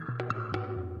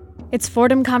It's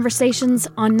Fordham Conversations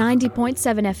on 90.7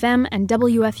 FM and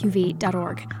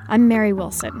WFUV.org. I'm Mary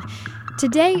Wilson.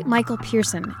 Today, Michael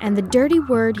Pearson and the dirty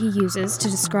word he uses to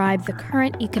describe the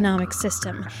current economic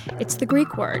system. It's the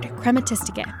Greek word,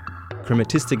 krematistike.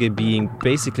 Krematistike being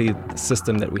basically the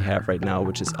system that we have right now,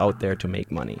 which is out there to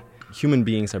make money. Human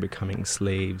beings are becoming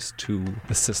slaves to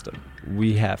the system.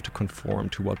 We have to conform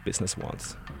to what business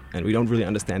wants. And we don't really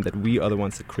understand that we are the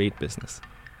ones that create business,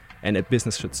 and that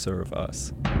business should serve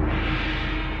us.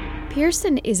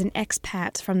 Pearson is an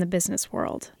expat from the business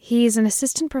world. He's an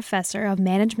assistant professor of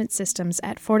management systems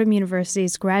at Fordham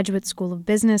University's Graduate School of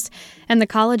Business and the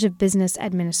College of Business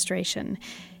Administration.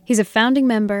 He's a founding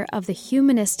member of the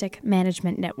Humanistic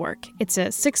Management Network. It's a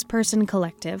 6-person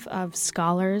collective of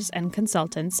scholars and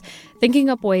consultants thinking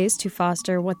up ways to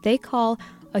foster what they call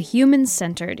a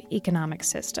human-centered economic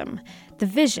system. The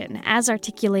vision, as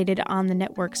articulated on the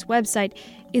network's website,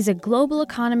 is a global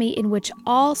economy in which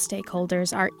all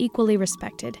stakeholders are equally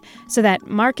respected, so that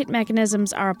market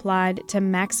mechanisms are applied to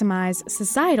maximize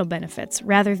societal benefits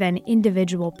rather than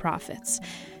individual profits.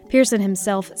 Pearson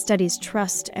himself studies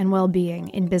trust and well-being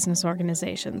in business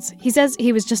organizations. He says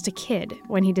he was just a kid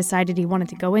when he decided he wanted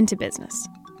to go into business.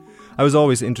 I was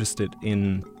always interested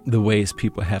in the ways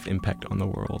people have impact on the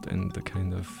world and the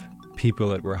kind of people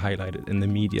that were highlighted in the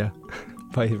media,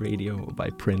 by radio, by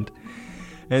print.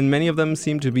 And many of them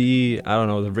seem to be,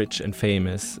 the rich and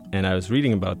famous. And I was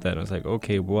reading about that. And I was like,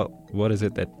 okay, what is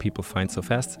it that people find so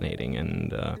fascinating?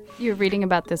 And you were reading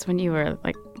about this when you were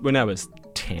when I was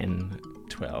 10,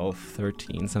 12,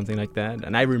 13, something like that.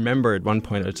 And I remember at one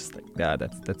point I was just like, yeah,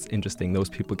 that's interesting. Those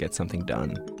people get something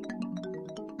done.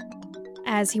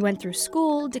 As he went through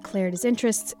school, declared his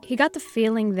interests, he got the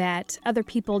feeling that other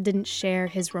people didn't share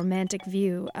his romantic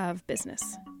view of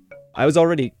business. I was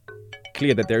already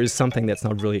clear that there is something that's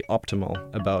not really optimal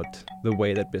about the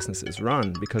way that business is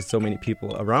run, because so many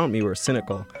people around me were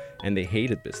cynical and they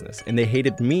hated business. And they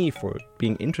hated me for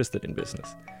being interested in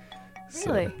business.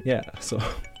 Really? So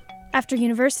After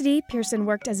university, Pearson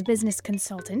worked as a business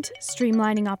consultant,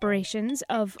 streamlining operations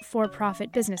of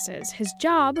for-profit businesses. His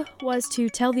job was to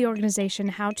tell the organization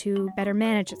how to better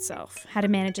manage itself, how to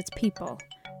manage its people.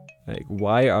 Like,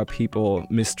 why are people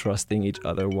mistrusting each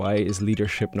other? Why is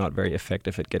leadership not very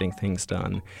effective at getting things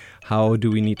done? How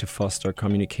do we need to foster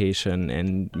communication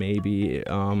and maybe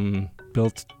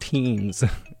build teams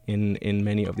in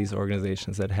many of these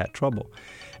organizations that had trouble?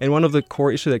 And one of the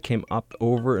core issues that came up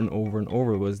over and over and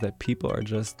over was that people are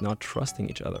just not trusting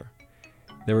each other.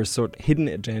 There were sort of hidden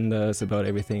agendas about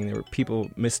everything. There were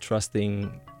people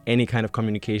mistrusting any kind of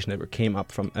communication that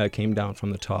came down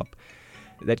from the top.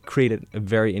 That created a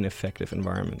very ineffective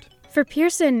environment. For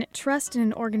Pearson, trust in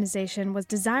an organization was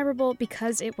desirable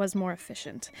because it was more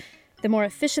efficient. The more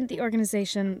efficient the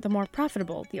organization, the more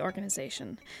profitable the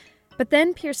organization. But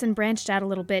then Pearson branched out a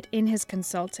little bit in his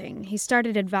consulting. He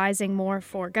started advising more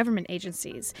for government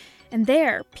agencies. And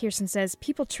there, Pearson says,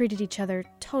 people treated each other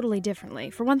totally differently.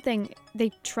 For one thing,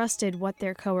 they trusted what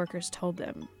their coworkers told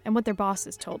them and what their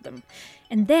bosses told them.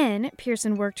 And then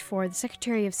Pearson worked for the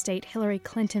Secretary of State Hillary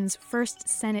Clinton's first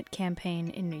Senate campaign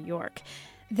in New York.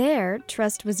 There,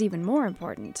 trust was even more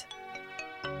important.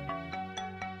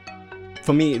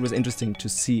 For me, it was interesting to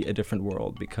see a different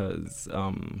world because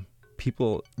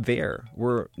people there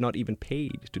were not even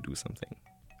paid to do something,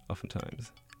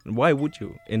 oftentimes. And why would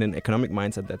you? In an economic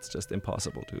mindset, that's just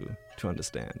impossible to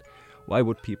understand. Why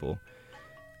would people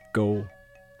go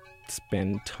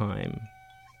spend time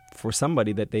for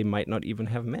somebody that they might not even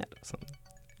have met or something,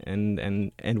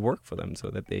 and work for them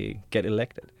so that they get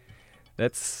elected?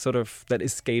 That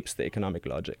escapes the economic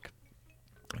logic,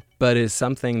 but is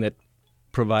something that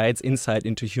provides insight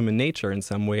into human nature in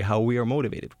some way, how we are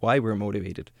motivated, why we're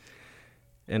motivated.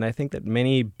 And I think that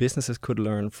many businesses could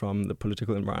learn from the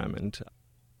political environment.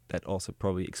 That also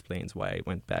probably explains why I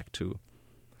went back to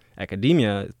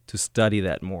academia to study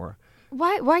that more.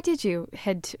 Why did you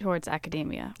head towards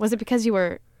academia? Was it because you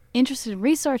were interested in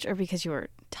research or because you were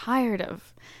tired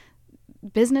of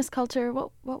business culture?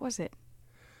 What was it?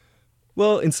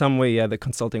 Well, in some way, yeah, the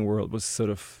consulting world was sort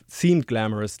of seemed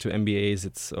glamorous to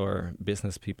MBAs or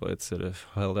business people. It's sort of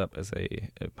held up as a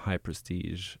high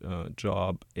prestige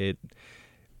job. It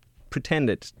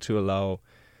pretended to allow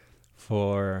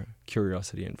for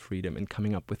curiosity and freedom and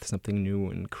coming up with something new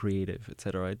and creative,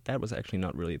 etc. That was actually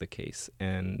not really the case.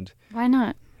 And why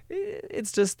not?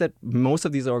 It's just that most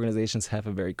of these organizations have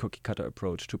a very cookie-cutter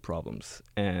approach to problems,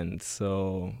 and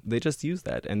so they just use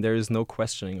that, and there is no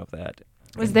questioning of that.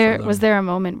 Was there a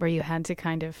moment where you had to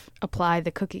kind of apply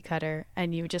the cookie cutter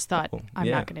and you just thought, I'm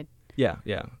not going to...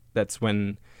 Yeah. That's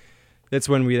when that's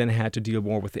when we then had to deal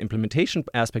more with the implementation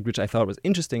aspect, which I thought was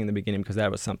interesting in the beginning because that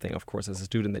was something, of course, as a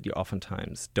student that you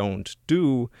oftentimes don't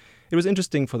do. It was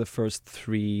interesting for the first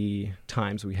 3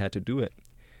 times we had to do it.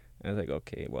 And I was like,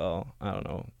 okay, well, I don't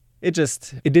know. It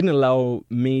didn't allow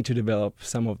me to develop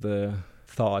some of the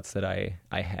thoughts that I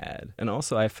had. And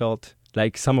also I felt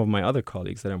like some of my other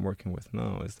colleagues that I'm working with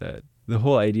now is that the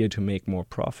whole idea to make more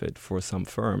profit for some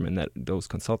firm, and that those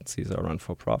consultancies are run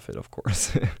for profit, of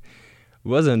course,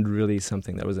 wasn't really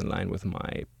something that was in line with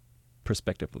my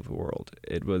perspective of the world.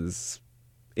 It was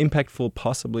impactful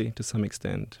possibly to some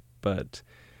extent, but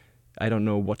I don't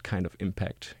know what kind of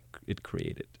impact it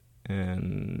created.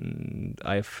 And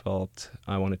I felt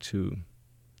I wanted to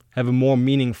have a more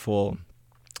meaningful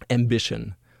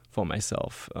ambition for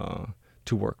myself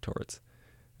to work towards.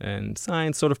 And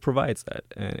science sort of provides that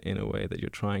in a way that you're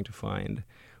trying to find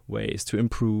ways to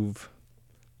improve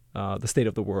the state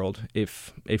of the world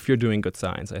if you're doing good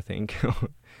science, I think.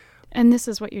 And this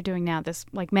is what you're doing now, this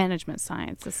like management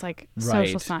science, this like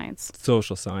social science.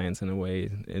 Social science in a way,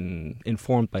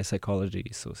 informed by psychology,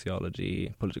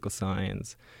 sociology, political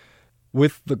science,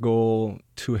 with the goal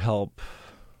to help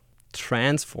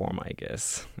transform, I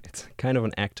guess, it's kind of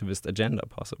an activist agenda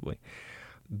possibly,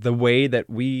 the way that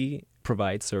we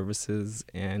provide services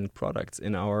and products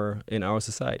in our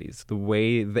societies, the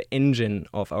way the engine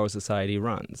of our society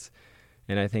runs.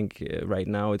 And I think right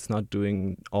now it's not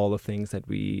doing all the things that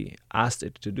we asked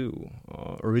it to do.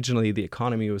 Originally, the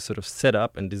economy was sort of set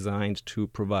up and designed to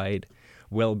provide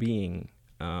well-being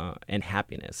and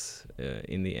happiness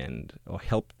in the end, or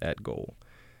help that goal.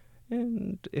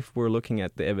 And if we're looking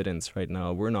at the evidence right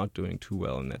now, we're not doing too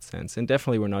well in that sense. And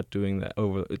definitely we're not doing that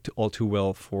all too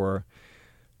well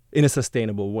in a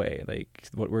sustainable way, like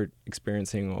what we're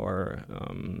experiencing or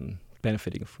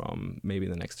benefiting from, maybe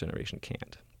the next generation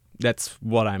can't. That's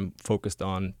what I'm focused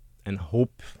on and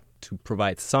hope to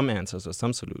provide some answers or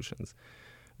some solutions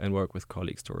and work with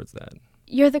colleagues towards that.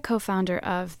 You're the co-founder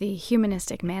of the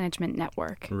Humanistic Management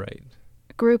Network. Right.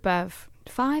 A group of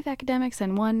 5 academics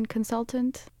and 1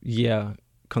 consultant. Yeah.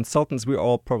 Consultants, we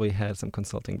all probably had some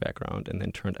consulting background and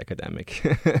then turned academic.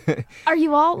 Are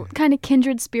you all kind of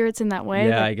kindred spirits in that way?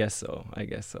 Yeah, I guess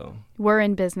so. We're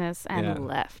in business and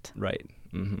left. Right.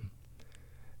 Mm-hmm.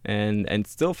 And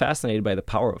still fascinated by the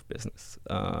power of business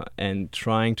and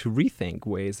trying to rethink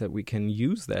ways that we can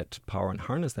use that power and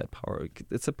harness that power.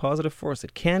 It's a positive force.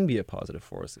 It can be a positive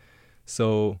force.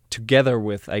 So together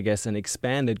with, I guess, an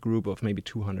expanded group of maybe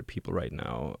 200 people right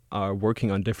now are working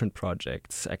on different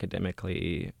projects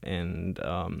academically and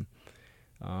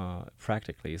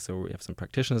practically. So we have some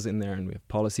practitioners in there and we have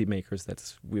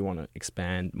policymakers we want to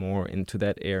expand more into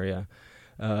that area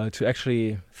to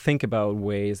actually think about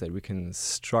ways that we can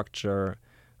structure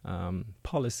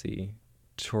policy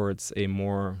towards a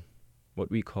more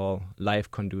what we call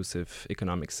life-conducive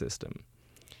economic system.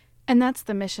 And that's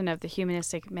the mission of the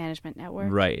Humanistic Management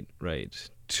Network? Right.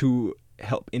 To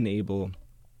help enable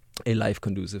a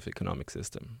life-conducive economic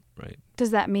system, right?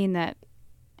 Does that mean that,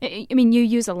 I mean, you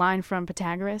use a line from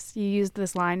Pythagoras. You use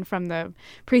this line from the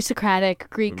pre-Socratic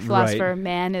Greek philosopher, right.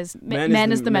 Man is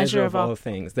the measure of all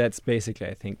things. That's basically,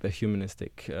 I think, the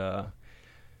humanistic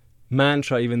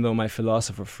mantra, even though my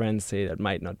philosopher friends say that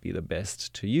might not be the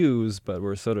best to use, but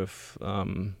we're sort of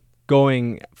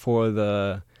going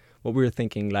for what we're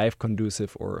thinking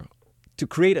life-conducive, or to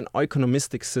create an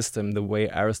oikonomistic system the way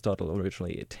Aristotle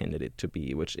originally intended it to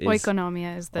be, which is...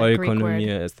 Oikonomia is the Greek word.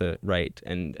 Oikonomia is the right.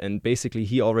 And basically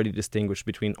he already distinguished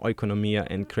between oikonomia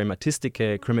and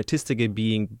krematistike. Krematistike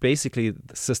being basically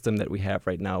the system that we have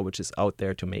right now, which is out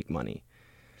there to make money.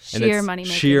 Sheer money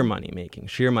making.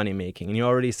 Sheer money making. And you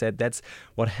already said that's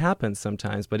what happens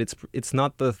sometimes, but it's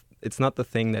not the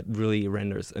thing that really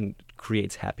renders and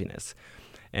creates happiness.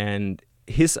 And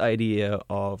his idea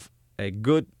of a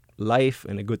good life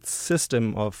and a good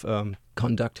system of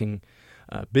conducting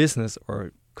business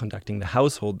or conducting the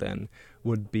household then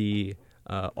would be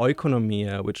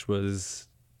oikonomia, which was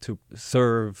to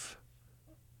serve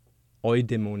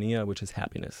eudaimonia, which is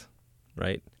happiness,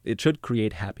 right? It should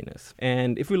create happiness.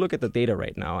 And if we look at the data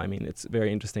right now, I mean, it's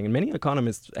very interesting. And many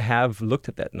economists have looked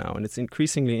at that now, and it's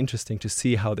increasingly interesting to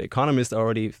see how the economists are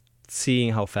already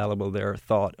seeing how fallible their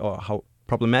thought or how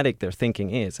problematic their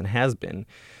thinking is and has been.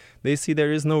 They see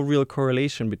there is no real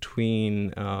correlation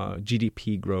between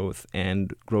GDP growth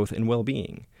and growth in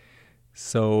well-being.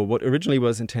 So what originally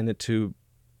was intended to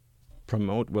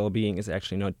promote well-being is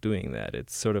actually not doing that.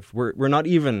 It's sort of, we're not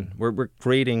even, we're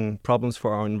creating problems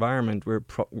for our environment, we're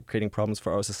creating problems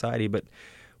for our society, but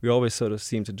we always sort of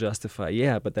seem to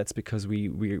justify, but that's because we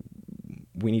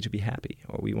need to be happy,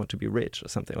 or we want to be rich or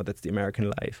something, or that's the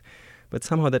American life. But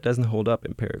somehow that doesn't hold up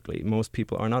empirically. Most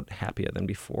people are not happier than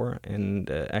before. And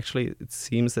actually, it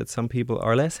seems that some people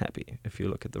are less happy if you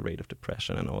look at the rate of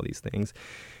depression and all these things.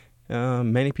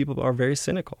 Many people are very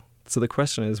cynical. So the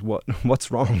question is,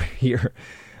 what's wrong here?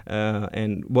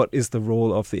 And what is the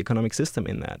role of the economic system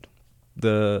in that?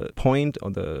 The point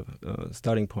or the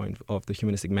starting point of the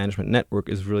Humanistic Management Network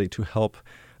is really to help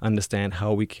understand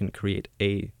how we can create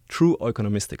a true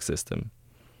economistic system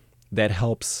that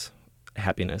helps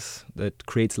happiness, that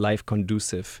creates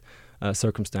life-conducive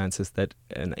circumstances that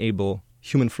enable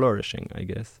human flourishing, I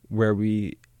guess, where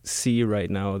we see right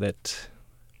now that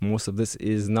most of this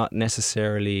is not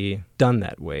necessarily done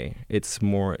that way. It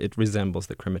resembles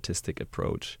the crematistic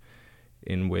approach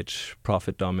in which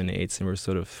profit dominates,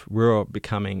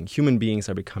 and human beings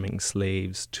are becoming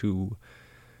slaves to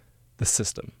the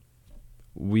system.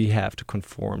 We have to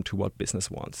conform to what business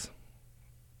wants.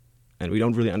 And we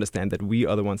don't really understand that we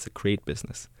are the ones that create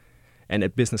business, and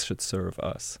that business should serve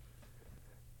us.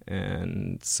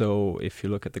 And so if you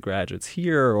look at the graduates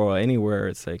here or anywhere,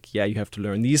 it's like, yeah, you have to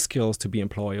learn these skills to be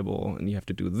employable, and you have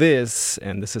to do this,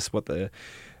 and this is what the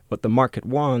market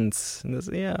wants. And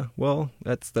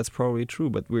that's probably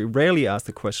true, but we rarely ask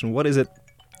the question, what is it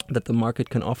that the market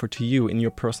can offer to you in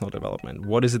your personal development?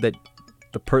 What is it that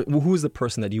who is the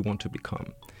person that you want to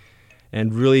become?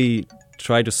 And really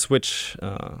try to switch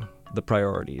the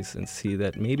priorities and see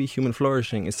that maybe human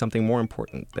flourishing is something more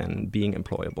important than being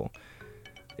employable.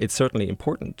 It's certainly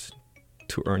important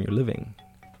to earn your living,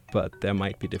 but there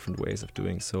might be different ways of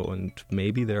doing so, and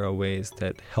maybe there are ways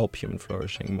that help human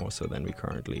flourishing more so than we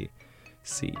currently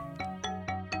see.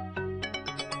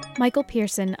 Michael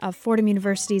Pearson of Fordham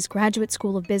University's Graduate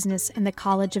School of Business and the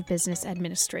College of Business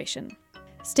Administration.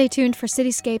 Stay tuned for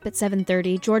Cityscape at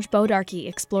 7:30. George Bodarky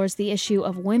explores the issue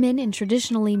of women in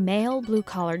traditionally male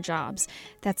blue-collar jobs.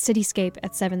 That's Cityscape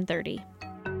at 7:30.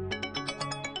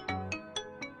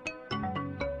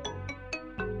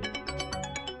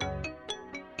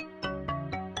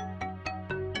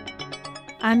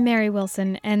 I'm Mary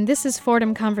Wilson, and this is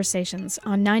Fordham Conversations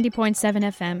on 90.7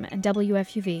 FM and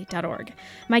WFUV.org.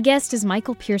 My guest is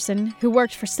Michael Pearson, who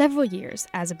worked for several years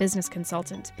as a business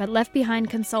consultant, but left behind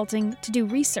consulting to do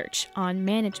research on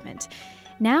management.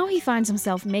 Now he finds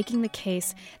himself making the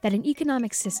case that an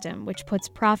economic system which puts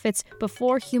profits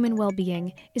before human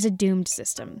well-being is a doomed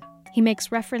system. He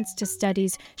makes reference to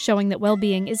studies showing that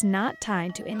well-being is not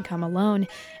tied to income alone,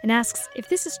 and asks if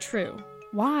this is true,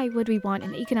 why would we want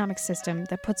an economic system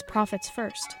that puts profits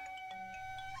first?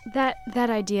 That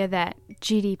idea that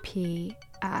GDP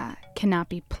cannot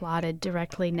be plotted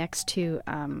directly next to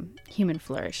human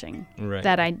flourishing. Right.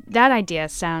 That idea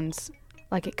sounds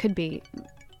like it could be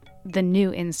the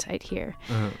new insight here.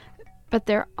 Uh-huh. But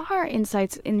there are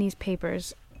insights in these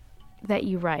papers that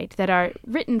you write that are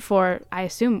written for, I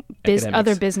assume,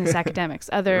 other business academics,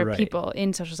 other right. people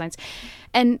in social science.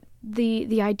 And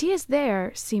the ideas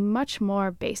there seem much more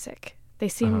basic. They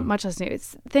seem much less new.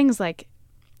 It's things like,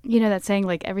 that saying,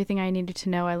 like, everything I needed to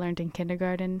know I learned in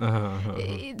kindergarten.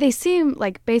 They seem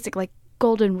like basic, like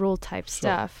golden rule type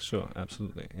stuff. Sure,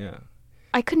 absolutely, yeah.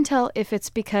 I couldn't tell if it's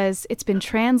because it's been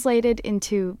translated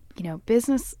into,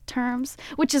 business terms,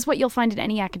 which is what you'll find in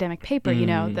any academic paper.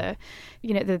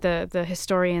 The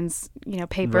historians,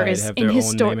 paper right, is have in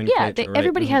history. Yeah,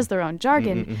 everybody has their own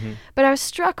jargon. But I was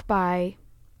struck by,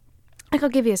 I'll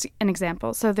give you an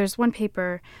example. So there's one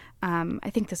paper.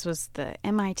 I think this was the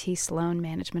MIT Sloan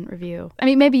Management Review. I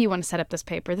mean, maybe you want to set up this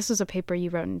paper. This was a paper you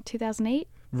wrote in 2008.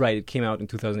 Right. It came out in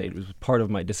 2008. It was part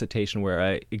of my dissertation where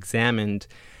I examined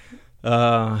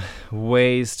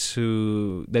ways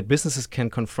that businesses can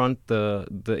confront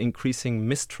the increasing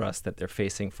mistrust that they're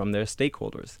facing from their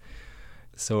stakeholders.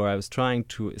 So I was trying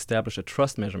to establish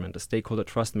a stakeholder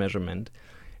trust measurement,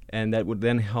 and that would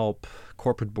then help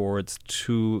corporate boards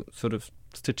to sort of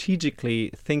strategically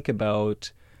think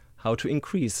about how to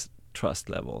increase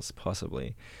trust levels,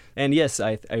 possibly. And yes,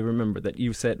 I remember that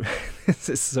you said this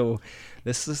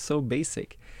is so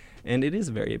basic, and it is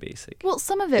very basic. Well,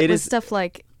 some of it was stuff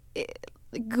like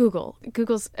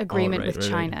Google's agreement with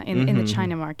China in the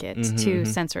China market to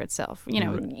censor itself.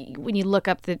 When you look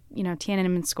up the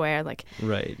Tiananmen Square, like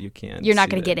right, you're not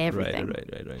going to get everything.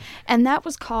 Right. And that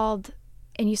was called,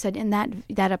 and you said, and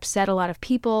that upset a lot of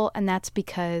people, and that's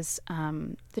because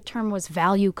the term was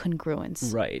value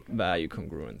congruence. Right, value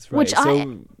congruence. Right.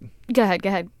 Go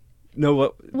ahead.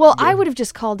 No, I would have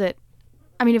just called it.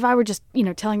 I mean, if I were just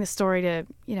telling the story to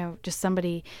just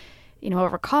somebody.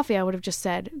 Over coffee, I would have just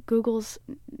said, Google's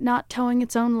not towing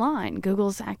its own line.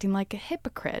 Google's acting like a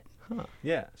hypocrite. Huh.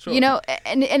 Yeah, sure.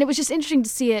 And it was just interesting to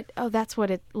see it. Oh, that's what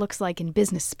it looks like in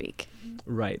business speak.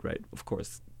 Right. Of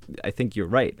course. I think you're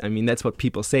right. I mean, that's what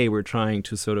people say. We're trying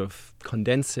to sort of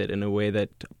condense it in a way that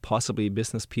possibly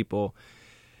business people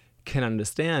can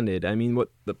understand it. I mean, what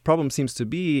the problem seems to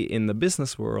be in the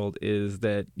business world is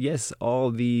that, yes,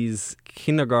 all these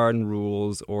kindergarten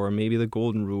rules, or maybe the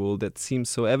golden rule that seems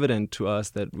so evident to us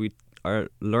that we are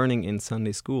learning in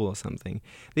Sunday school or something,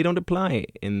 they don't apply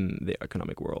in the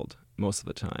economic world most of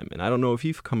the time. And I don't know if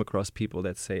you've come across people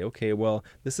that say, okay, well,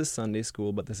 this is Sunday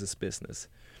school, but this is business.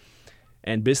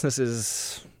 And business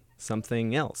is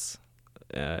something else.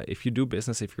 If you do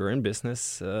business, if you're in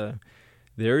business,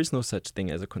 there is no such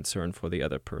thing as a concern for the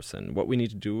other person. What we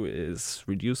need to do is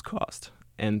reduce cost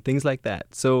and things like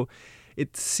that. So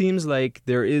it seems like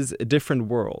there is a different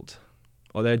world,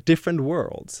 or there are different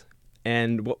worlds.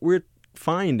 And what we're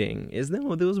finding is,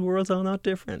 no, those worlds are not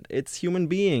different. It's human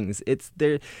beings.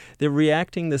 They're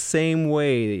reacting the same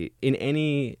way in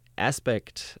any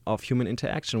aspect of human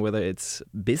interaction, whether it's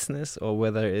business or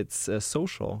whether it's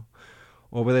social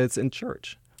or whether it's in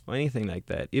church or anything like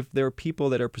that. If there are people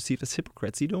that are perceived as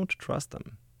hypocrites, you don't trust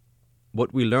them.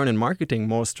 What we learn in marketing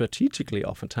more strategically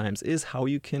oftentimes is how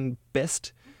you can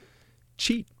best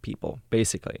cheat people,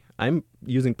 basically. I'm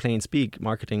using plain speak.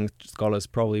 Marketing scholars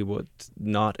probably would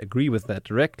not agree with that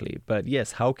directly. But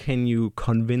yes, how can you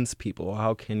convince people?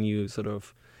 How can you sort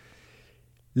of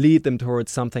lead them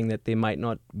towards something that they might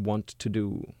not want to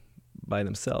do by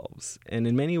themselves? And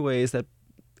in many ways, that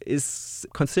is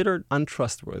considered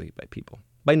untrustworthy by people,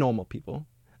 by normal people.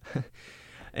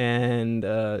 And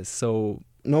so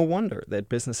no wonder that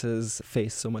businesses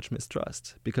face so much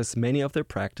mistrust, because many of their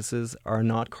practices are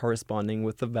not corresponding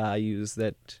with the values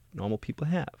that normal people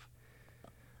have.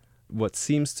 What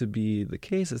seems to be the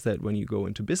case is that when you go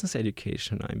into business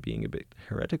education, I'm being a bit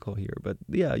heretical here, but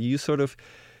yeah,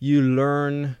 you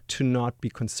learn to not be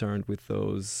concerned with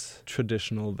those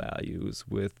traditional values,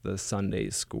 with the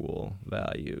Sunday school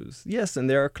values. Yes, and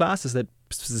there are classes that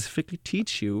specifically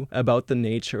teach you about the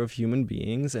nature of human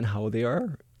beings and how they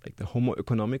are. Like the Homo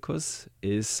economicus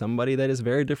is somebody that is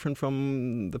very different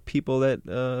from the people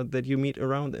that you meet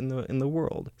around in the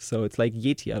world. So it's like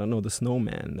Yeti, I don't know, the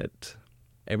snowman that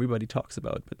everybody talks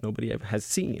about, but nobody ever has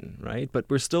seen, right? But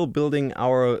we're still building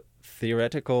our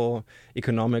theoretical,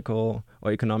 economic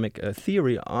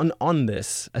theory on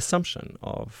this assumption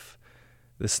of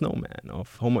the snowman,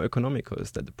 of Homo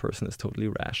economicus, that the person is totally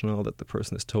rational, that the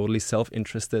person is totally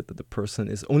self-interested, that the person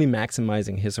is only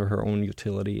maximizing his or her own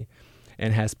utility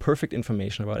and has perfect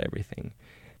information about everything.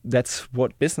 That's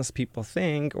what business people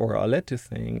think or are led to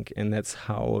think, and that's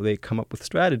how they come up with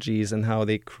strategies and how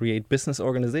they create business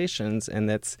organizations, and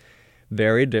that's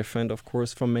very different, of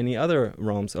course, from many other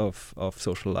realms of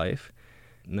social life.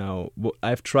 Now, what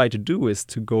I've tried to do is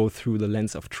to go through the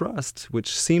lens of trust,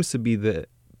 which seems to be the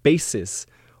basis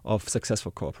of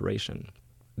successful cooperation.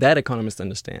 That economists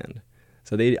understand.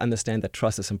 So they understand that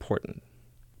trust is important,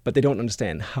 but they don't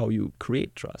understand how you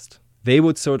create trust. They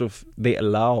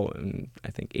allow, and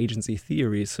I think agency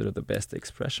theory is sort of the best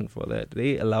expression for that.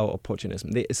 They allow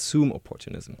opportunism. They assume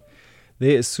opportunism.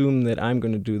 They assume that I'm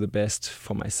going to do the best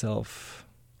for myself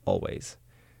always.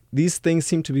 These things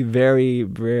seem to be very,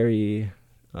 very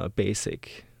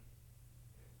basic,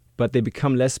 but they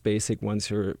become less basic once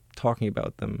you're talking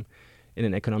about them in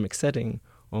an economic setting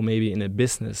or maybe in a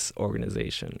business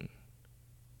organization.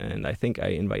 And I think I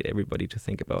invite everybody to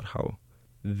think about how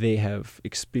they have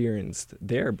experienced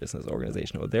their business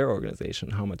organization or their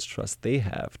organization, how much trust they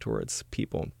have towards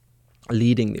people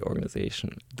leading the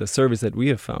organization. The service that we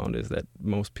have found is that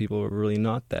most people are really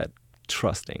not that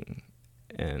trusting.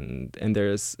 And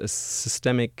there's a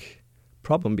systemic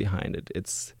problem behind it.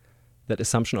 It's that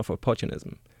assumption of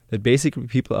opportunism, that basically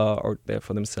people are out there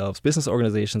for themselves. Business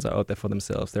organizations are out there for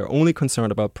themselves. They're only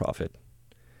concerned about profit.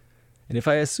 And if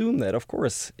I assume that, of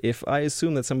course, if I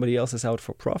assume that somebody else is out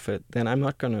for profit, then I'm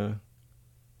not going to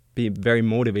be very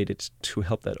motivated to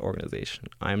help that organization.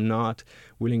 I'm not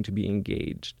willing to be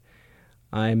engaged.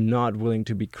 I'm not willing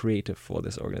to be creative for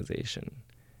this organization.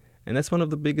 And that's one of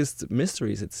the biggest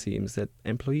mysteries, it seems, that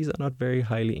employees are not very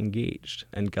highly engaged.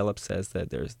 And Gallup says that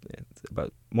there's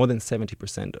about more than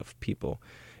 70% of people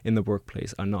in the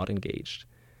workplace are not engaged.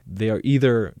 They are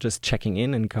either just checking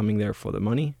in and coming there for the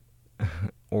money,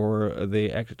 or they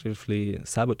actively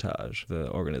sabotage the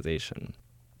organization.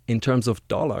 In terms of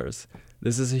dollars,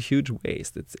 this is a huge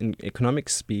waste. It's in economic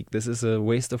speak, this is a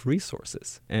waste of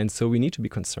resources. And so we need to be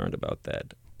concerned about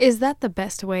that. Is that the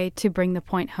best way to bring the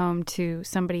point home to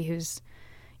somebody who's,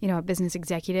 a business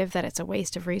executive, that it's a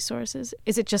waste of resources?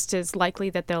 Is it just as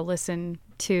likely that they'll listen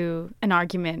to an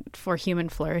argument for human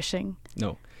flourishing?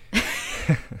 No.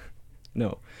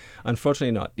 No,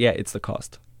 unfortunately not. Yeah, it's the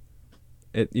cost.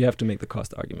 You have to make the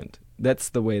cost argument. That's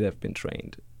the way they've been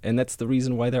trained. And that's the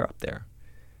reason why they're up there.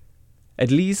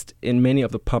 At least in many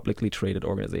of the publicly traded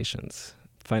organizations,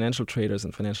 financial traders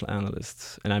and financial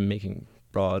analysts, and I'm making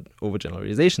broad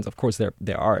overgeneralizations. Of course,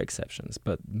 there are exceptions,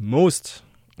 but most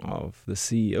of the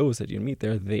CEOs that you meet,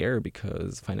 they're there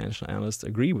because financial analysts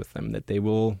agree with them that they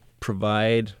will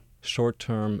provide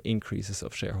short-term increases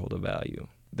of shareholder value.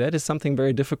 That is something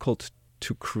very difficult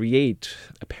to create,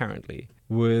 apparently,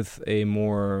 with a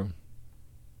more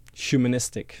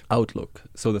humanistic outlook.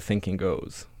 So the thinking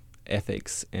goes.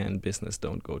 Ethics and business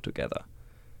don't go together.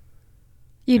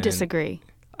 You disagree?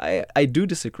 I do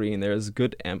disagree, and there's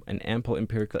good and ample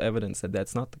empirical evidence that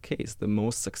that's not the case. The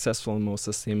most successful and most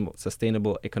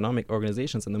sustainable economic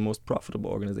organizations and the most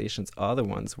profitable organizations are the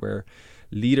ones where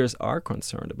leaders are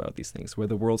concerned about these things, where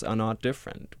the worlds are not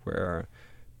different, where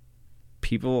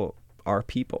people are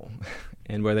people,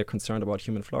 and where they're concerned about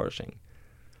human flourishing.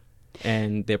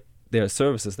 And their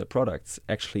services, their products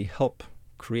actually help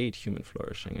create human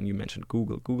flourishing. And you mentioned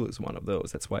Google. Google is one of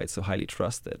those. That's why it's so highly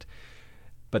trusted.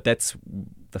 But that's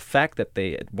the fact that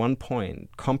they at one point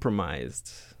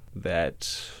compromised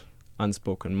that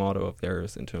unspoken motto of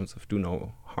theirs in terms of do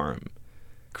no harm,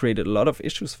 created a lot of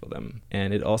issues for them.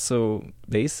 And it also,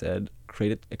 they said,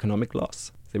 created economic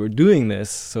loss. They were doing this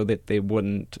so that they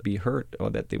wouldn't be hurt or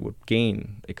that they would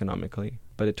gain economically.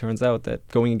 But it turns out that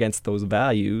going against those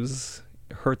values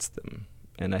hurts them.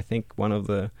 And I think one of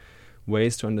the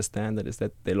ways to understand that is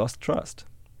that they lost trust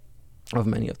of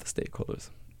many of the stakeholders.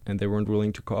 And they weren't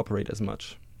willing to cooperate as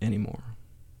much anymore.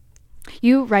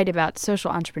 You write about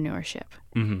social entrepreneurship,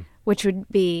 Mm-hmm. which would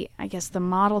be, I guess, the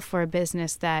model for a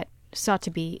business that sought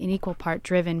to be in equal part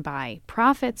driven by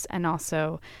profits and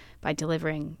also by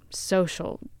delivering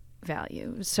social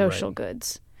value, social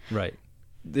goods. Right.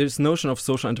 This notion of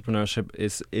social entrepreneurship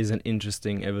is an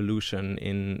interesting evolution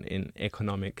in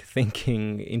economic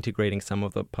thinking, integrating some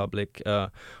of the public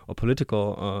or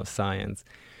political science.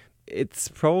 It's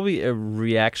probably a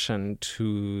reaction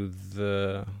to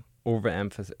the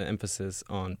overemphasis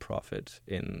on profit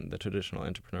in the traditional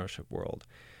entrepreneurship world.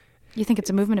 You think it's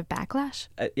a movement of backlash?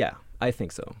 Yeah, I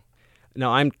think so.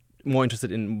 Now, I'm more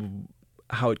interested in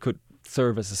how it could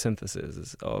serve as a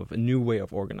synthesis of a new way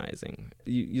of organizing.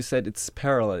 You said it's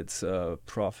parallel, it's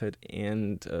profit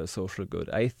and social good.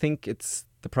 I think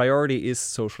the priority is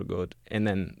social good, and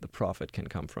then the profit can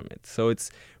come from it. So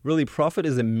it's really, profit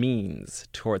is a means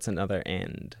towards another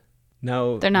end.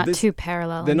 Now, they're not two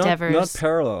parallel endeavors. Not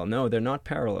parallel. No, they're not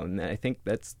parallel. And I think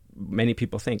that's, many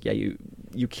people think,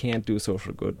 you can't do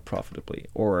social good profitably.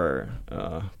 Or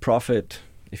profit,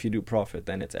 if you do profit,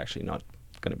 then it's actually not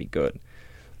going to be good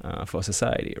for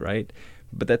society, right?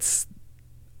 But that's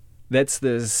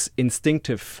this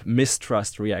instinctive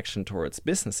mistrust reaction towards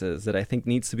businesses that I think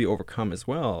needs to be overcome as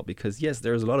well. Because yes,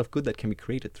 there's a lot of good that can be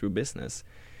created through business.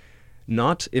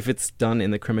 Not if it's done in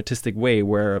the crematistic way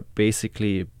where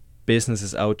basically business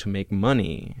is out to make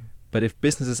money, but if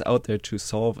business is out there to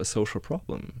solve a social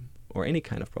problem or any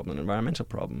kind of problem, an environmental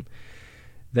problem,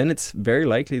 then it's very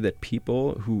likely that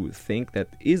people who think that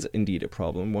is indeed a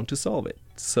problem want to solve it.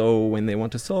 So when they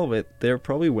want to solve it, they're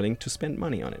probably willing to spend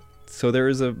money on it. So there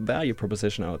is a value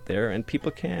proposition out there, and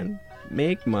people can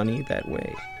make money that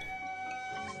way.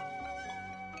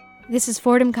 This is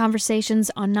Fordham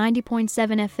Conversations on 90.7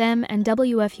 FM and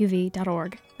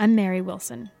WFUV.org. I'm Mary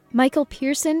Wilson. Michael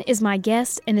Pearson is my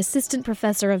guest, an assistant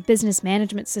professor of business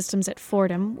management systems at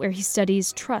Fordham, where he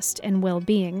studies trust and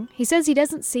well-being. He says he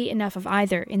doesn't see enough of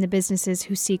either in the businesses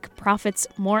who seek profits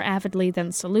more avidly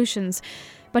than solutions,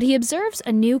 but he observes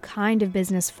a new kind of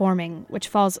business forming, which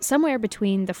falls somewhere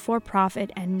between the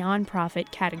for-profit and non-profit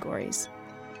categories.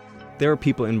 There are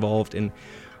people involved in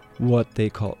what they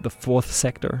call the fourth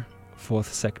sector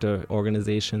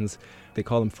organizations. They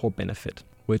call them for benefit,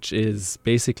 which is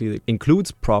basically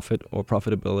includes profit or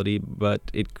profitability, but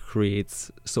it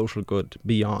creates social good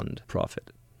beyond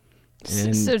profit.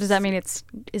 And so does that mean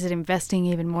is it investing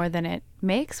even more than it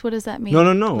makes? What does that mean?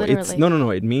 No.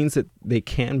 Literally? It means that they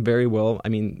can very well. I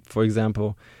mean, for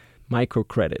example,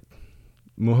 microcredit.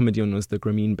 Mohammed Yunus, the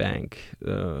Grameen Bank,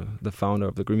 the founder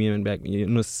of the Grameen Bank,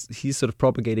 Yunus, he's sort of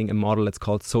propagating a model that's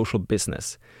called social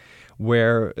business,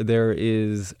 where there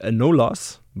is a no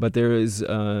loss, but there is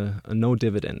a no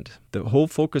dividend. The whole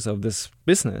focus of this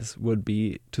business would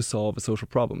be to solve a social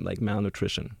problem like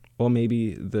malnutrition, or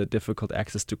maybe the difficult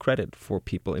access to credit for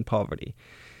people in poverty.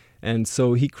 And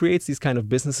so he creates these kind of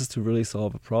businesses to really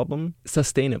solve a problem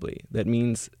sustainably. That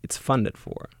means it's funded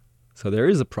for. So there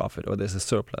is a profit or there's a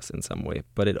surplus in some way,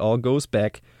 but it all goes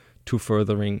back to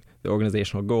furthering the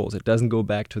organizational goals. It doesn't go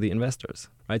back to the investors,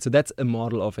 right? So that's a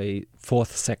model of a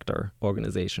fourth sector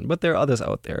organization. But there are others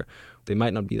out there. They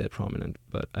might not be that prominent,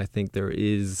 but I think there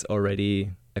is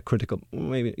already a critical,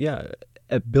 maybe,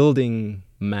 a building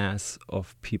mass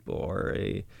of people, or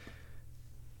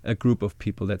a group of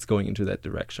people that's going into that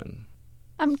direction.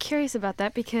 I'm curious about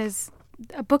that because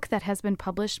a book that has been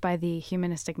published by the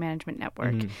Humanistic Management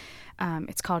Network,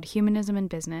 it's called Humanism in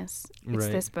Business. It's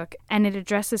this book, and it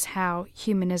addresses how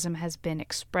humanism has been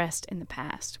expressed in the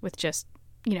past with just,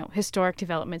 historic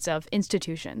developments of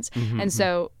institutions. And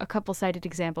so a couple cited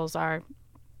examples are,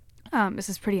 this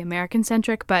is pretty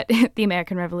American-centric, but the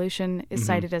American Revolution is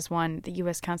cited as one. The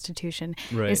U.S. Constitution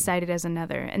is cited as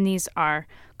another. And these are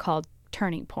called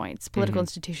turning points, political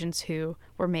institutions who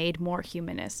were made more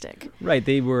humanistic. Right.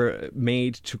 They were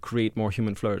made to create more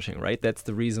human flourishing, right? That's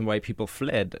the reason why people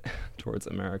fled towards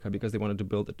America, because they wanted to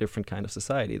build a different kind of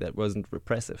society that wasn't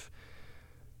repressive.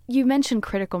 You mentioned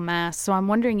critical mass, so I'm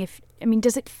wondering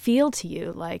does it feel to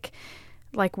you like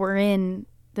we're in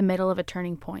the middle of a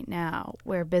turning point now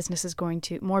where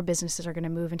more businesses are going to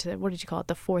move into what did you call it,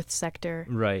 the fourth sector?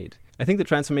 Right. I think the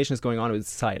transformation is going on.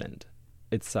 It's silent.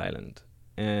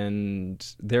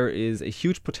 And there is a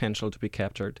huge potential to be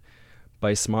captured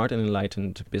by smart and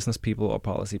enlightened business people or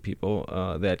policy people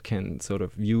that can sort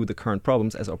of view the current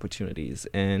problems as opportunities.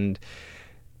 And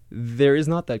there is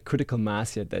not that critical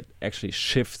mass yet that actually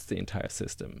shifts the entire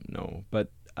system, no. But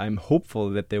I'm hopeful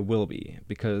that there will be,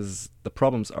 because the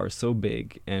problems are so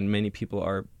big and many people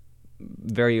are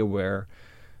very aware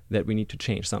that we need to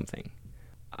change something.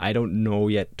 I don't know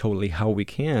yet totally how we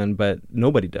can, but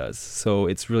nobody does. So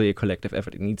it's really a collective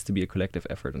effort. It needs to be a collective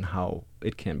effort on how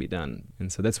it can be done. And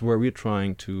so that's where we're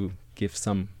trying to give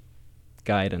some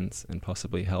guidance and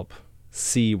possibly help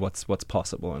see what's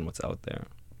possible and what's out there.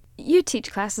 You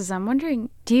teach classes. I'm wondering,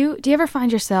 do you ever find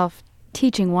yourself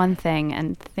teaching one thing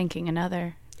and thinking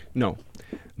another? No,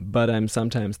 but I'm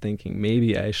sometimes thinking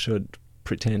maybe I should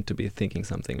pretend to be thinking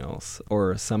something else,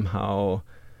 or somehow,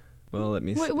 let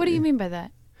me see. What do you mean by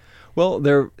that? Well,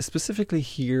 there specifically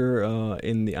here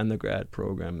in the undergrad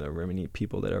program, there are very many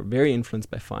people that are very influenced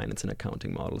by finance and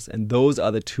accounting models. And those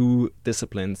are the two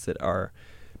disciplines that are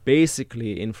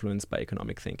basically influenced by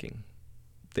economic thinking.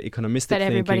 The economistic that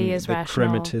everybody thinking, is the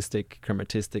rational.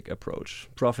 Crematistic approach.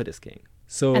 Profit is king.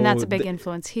 So and that's a big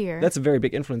influence here. That's a very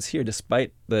big influence here,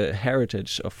 despite the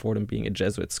heritage of Fordham being a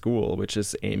Jesuit school, which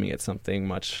is aiming at something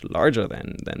much larger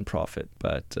than profit.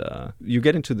 But you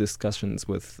get into discussions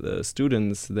with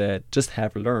students that just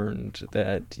have learned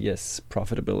that, yes,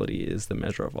 profitability is the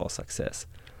measure of all success.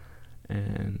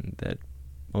 And that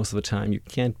most of the time you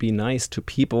can't be nice to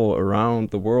people around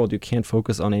the world. You can't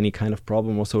focus on any kind of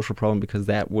problem or social problem because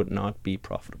that would not be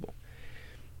profitable.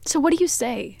 So what do you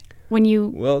say?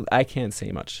 Well, I can't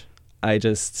say much. I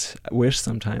just wish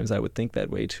sometimes I would think that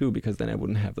way too, because then I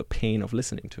wouldn't have the pain of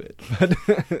listening to it.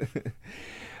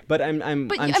 But I'm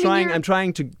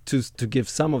trying to give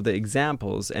some of the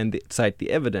examples and cite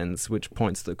the evidence which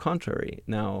points to the contrary.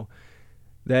 Now,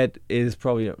 that is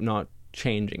probably not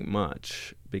changing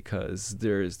much because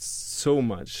there's so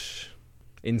much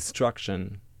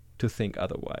instruction to think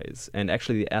otherwise. And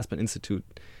actually, the Aspen Institute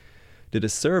did a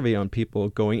survey on people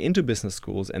going into business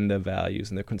schools and their values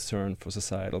and their concern for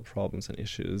societal problems and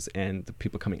issues, and the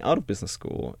people coming out of business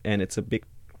school, and it's a big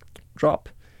drop.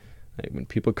 Like when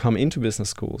people come into business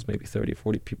schools, maybe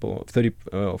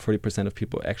 40% of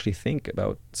people actually think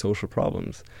about social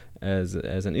problems as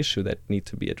an issue that need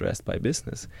to be addressed by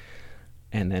business.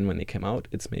 And then when they come out,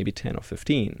 it's maybe 10 or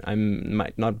 15. I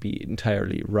might not be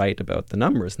entirely right about the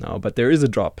numbers now, but there is a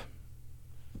drop.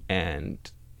 And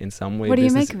in some way, what do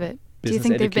you make of it? Do you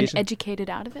think they've been educated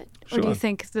out of it? Sure. Or do you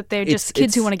think that they're just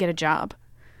kids who want to get a job?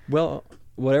 Well,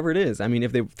 whatever it is. I mean,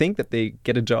 if they think that they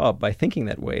get a job by thinking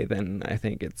that way, then I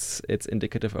think it's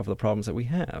indicative of the problems that we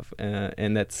have.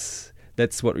 And that's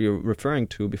what you were referring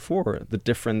to before, the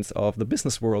difference of the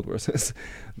business world versus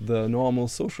the normal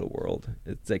social world.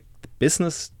 It's like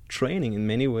business training in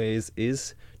many ways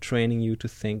is training you to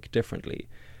think differently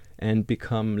and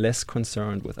become less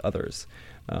concerned with others.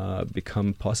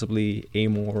 Become possibly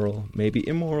amoral, maybe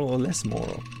immoral or less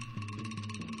moral.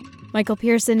 Michael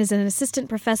Pearson is an assistant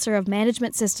professor of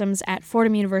management systems at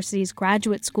Fordham University's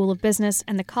Graduate School of Business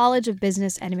and the College of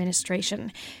Business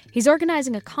Administration. He's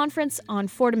organizing a conference on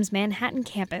Fordham's Manhattan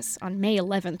campus on May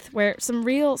 11th, where some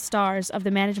real stars of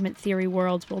the management theory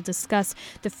world will discuss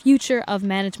the future of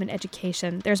management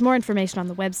education. There's more information on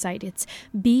the website. It's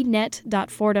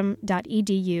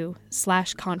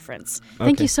bnet.fordham.edu/conference.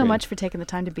 Thank you so much for taking the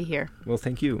time to be here. Well,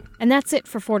 thank you. And that's it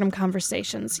for Fordham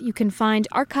Conversations. You can find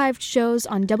archived shows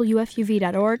on WFMU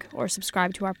wfuv.org or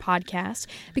subscribe to our podcast.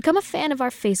 Become a fan of our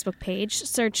Facebook page.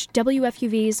 Search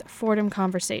WFUV's Fordham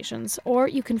Conversations. Or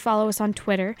you can follow us on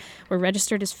Twitter. We're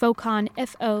registered as Focon,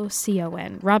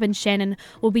 F-O-C-O-N. Robin Shannon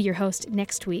will be your host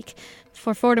next week.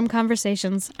 For Fordham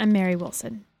Conversations, I'm Mary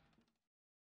Wilson.